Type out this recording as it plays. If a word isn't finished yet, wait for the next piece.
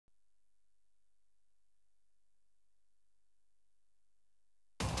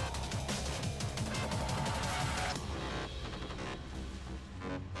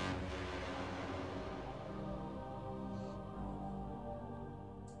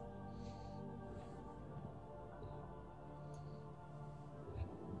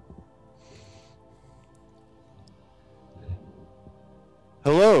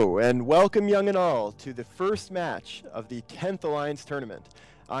Hello, and welcome young and all to the first match of the 10th Alliance Tournament.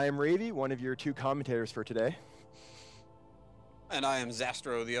 I am Ravy, one of your two commentators for today. And I am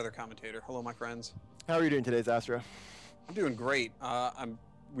Zastro, the other commentator. Hello, my friends. How are you doing today, Zastro? I'm doing great.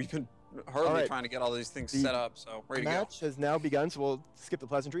 We've been hurriedly trying to get all these things set up, so ready to go. The match has now begun, so we'll skip the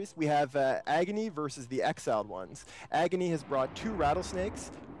pleasantries. We have Agony versus the Exiled ones. Agony has brought 2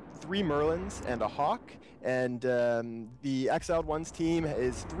 rattlesnakes, 3 merlins, and a hawk. And the Exiled ones team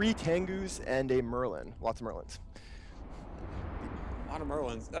is 3 tengus and a merlin. Lots of merlins. A lot of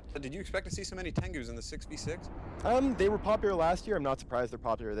merlins. Did you expect to see so many tengus in the 6v6? They were popular last year. I'm not surprised they're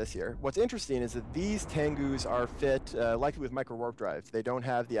popular this year. What's interesting is that these tengus are fit likely with micro warp drives. They don't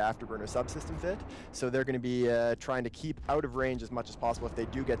have the afterburner subsystem fit, so they're going to be trying to keep out of range as much as possible. If they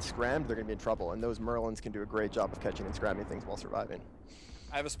do get scrammed, they're going to be in trouble, and those merlins can do a great job of catching and scramming things while surviving.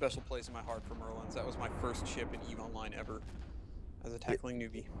 I have a special place in my heart for merlins. That was my first ship in EVE Online ever as a tackling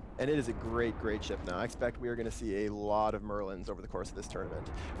newbie. And it is a great, great ship now. I expect we are going to see a lot of merlins over the course of this tournament.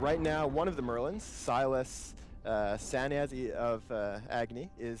 Right now, one of the merlins, Silas Sanazi of Agony,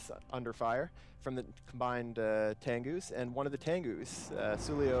 is under fire from the combined tengus, and one of the tengus,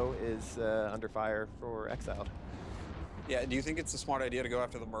 Sulio, is under fire for Exiled. Yeah, do you think it's a smart idea to go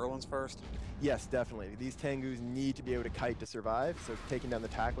after the merlins first? Yes, definitely. These tengus need to be able to kite to survive, so taking down the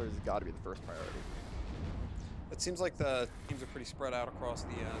tacklers has got to be the first priority. It seems like the teams are pretty spread out across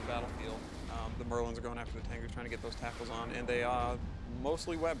the battlefield. The merlins are going after the tengus, trying to get those tackles on, and they are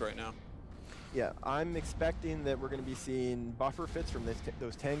mostly webbed right now. Yeah, I'm expecting that we're going to be seeing buffer fits from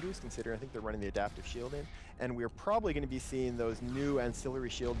those tengus, considering I think they're running the adaptive shielding, and we're probably going to be seeing those new ancillary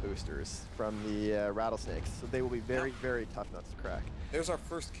shield boosters from the rattlesnakes, so they will be very, very tough nuts to crack. There's our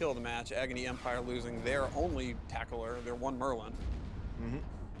first kill of the match, Agony Empire losing their only tackler, their one merlin.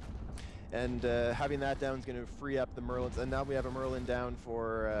 And having that down is going to free up the merlins, and now we have a merlin down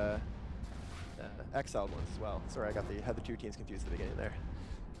for Exiled ones as well. Sorry, I had the two teams confused at the beginning there.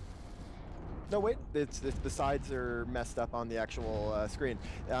 No, wait, the sides are messed up on the actual screen.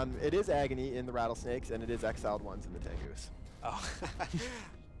 It is Agony in the rattlesnakes, and it is Exiled ones in the tengus. Oh.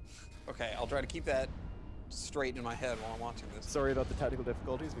 Okay, I'll try to keep that straight in my head while I'm watching this. Sorry about the technical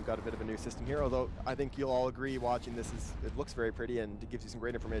difficulties. We've got a bit of a new system here, although I think you'll all agree watching this it looks very pretty and it gives you some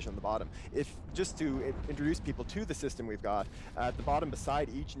great information on the bottom. Just to introduce people to the system we've got, at the bottom beside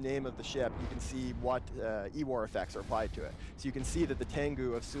each name of the ship, you can see what E-War effects are applied to it. So you can see that the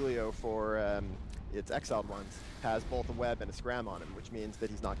Tengu of Sulio for its Exiled ones has both a web and a scram on him, which means that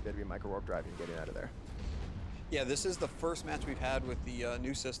he's not going to be micro warp driving and getting out of there. Yeah, this is the first match we've had with the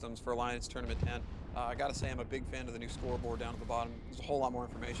new systems for Alliance Tournament 10. I gotta say, I'm a big fan of the new scoreboard down at the bottom. There's a whole lot more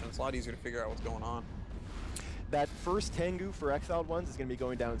information. It's a lot easier to figure out what's going on. That first Tengu for Exiled ones is going to be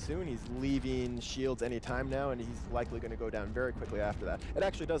going down soon. He's leaving shields anytime now, and he's likely going to go down very quickly after that. It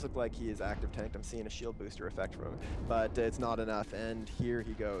actually does look like he is active tanked. I'm seeing a shield booster effect from him, but it's not enough, and here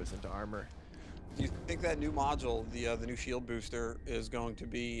he goes into armor. Do you think that new module, the new shield booster, is going to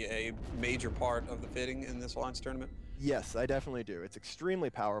be a major part of the fitting in this Alliance Tournament? Yes, I definitely do. It's extremely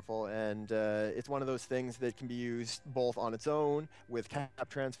powerful, and it's one of those things that can be used both on its own, with cap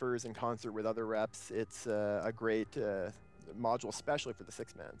transfers, in concert with other reps. It's a great module, especially for the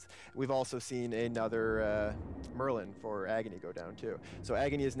 6-mans. We've also seen another Merlin for Agony go down too. So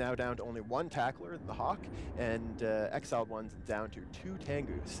Agony is now down to only 1 tackler, the Hawk, and Exiled one's down to 2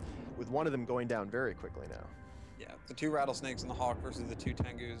 Tengus, with one of them going down very quickly now. Yeah, the 2 rattlesnakes and the Hawk versus the 2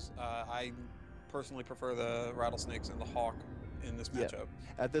 Tengus. I personally prefer the rattlesnakes and the Hawk in this matchup.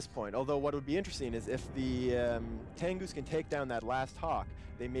 Yeah, at this point, although what would be interesting is if the Tengus can take down that last Hawk,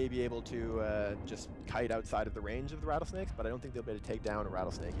 they may be able to just kite outside of the range of the rattlesnakes, but I don't think they'll be able to take down a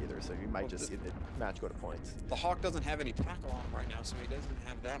rattlesnake either, so you might just see the match go to points. The Hawk doesn't have any tackle on him right now, so he doesn't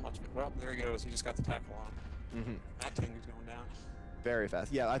have that much. Well, there he goes. He just got the tackle on. That Tengu's going down. Very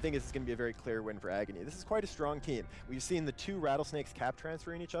fast. Yeah, I think this is going to be a very clear win for Agony. This is quite a strong team. We've seen the 2 rattlesnakes cap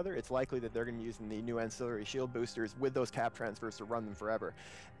transferring each other. It's likely that they're going to be using the new ancillary shield boosters with those cap transfers to run them forever.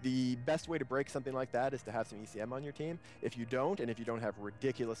 The best way to break something like that is to have some ECM on your team. If you don't, and if you don't have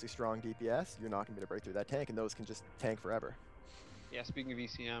ridiculously strong DPS, you're not going to be able to break through that tank, and those can just tank forever. Yeah, speaking of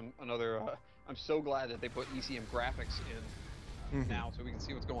ECM, I'm so glad that they put ECM graphics in now, so we can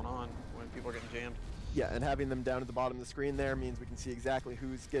see what's going on when people are getting jammed. Yeah, and having them down at the bottom of the screen there means we can see exactly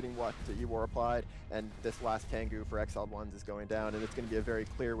who's getting what to E-War applied, and this last Tengu for Exiled ones is going down, and it's going to be a very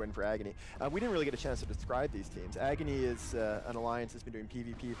clear win for Agony. We didn't really get a chance to describe these teams. Agony is an alliance that's been doing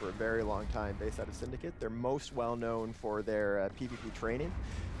PvP for a very long time based out of Syndicate. They're most well known for their PvP training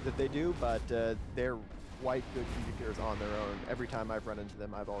that they do, but they're quite good PvPers on their own. Every time I've run into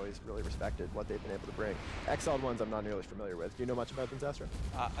them, I've always really respected what they've been able to bring. Exiled ones I'm not nearly familiar with. Do you know much about them, Zastra?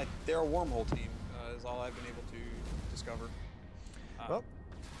 They're a wormhole team, is all I've been able to discover. Well,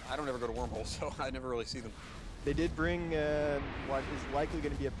 I don't ever go to wormholes, so I never really see them. they did bring what is likely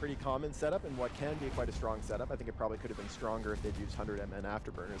going to be a pretty common setup and what can be quite a strong setup. I think it probably could have been stronger if they'd used 100 MN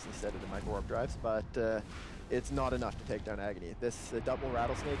afterburners instead of the micro warp drives, but it's not enough to take down Agony. This double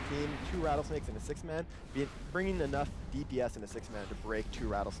Rattlesnake team, 2 Rattlesnakes and a 6-man, bringing enough DPS in a 6-man to break 2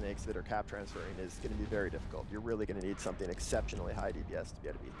 Rattlesnakes that are cap transferring is going to be very difficult. You're really going to need something exceptionally high DPS to be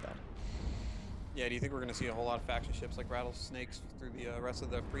able to beat that. Yeah, do you think we're going to see a whole lot of faction ships like Rattlesnakes through the rest of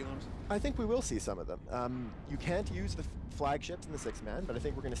the prelims? I think we will see some of them. You can't use the flagships in the 6-man, but I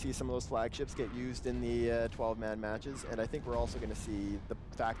think we're going to see some of those flagships get used in the 12-man matches, and I think we're also going to see the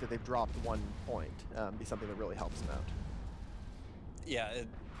fact that they've dropped 1 point be something that really helps them out. Yeah,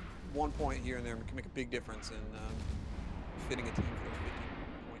 1 point here and there can make a big difference in fitting a team for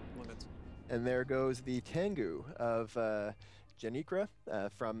those 50-point limits. And there goes the Tengu of Janikra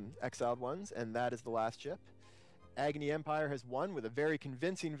from Exiled Ones, and that is the last ship. Agony Empire has won with a very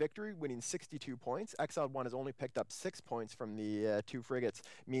convincing victory, winning 62 points. Exiled 1 has only picked up 6 points from the 2 frigates.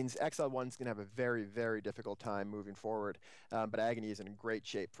 Means Exiled 1 is going to have a very, very difficult time moving forward. But Agony is in great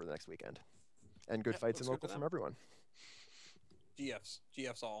shape for the next weekend. And good fights and locals from everyone.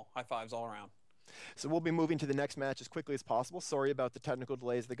 GFs all. High fives all around. So we'll be moving to the next match as quickly as possible. Sorry about the technical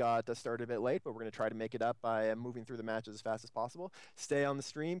delays that got started a bit late, but we're going to try to make it up by moving through the matches as fast as possible. Stay on the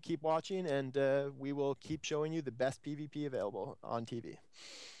stream, keep watching, and we will keep showing you the best PvP available on TV.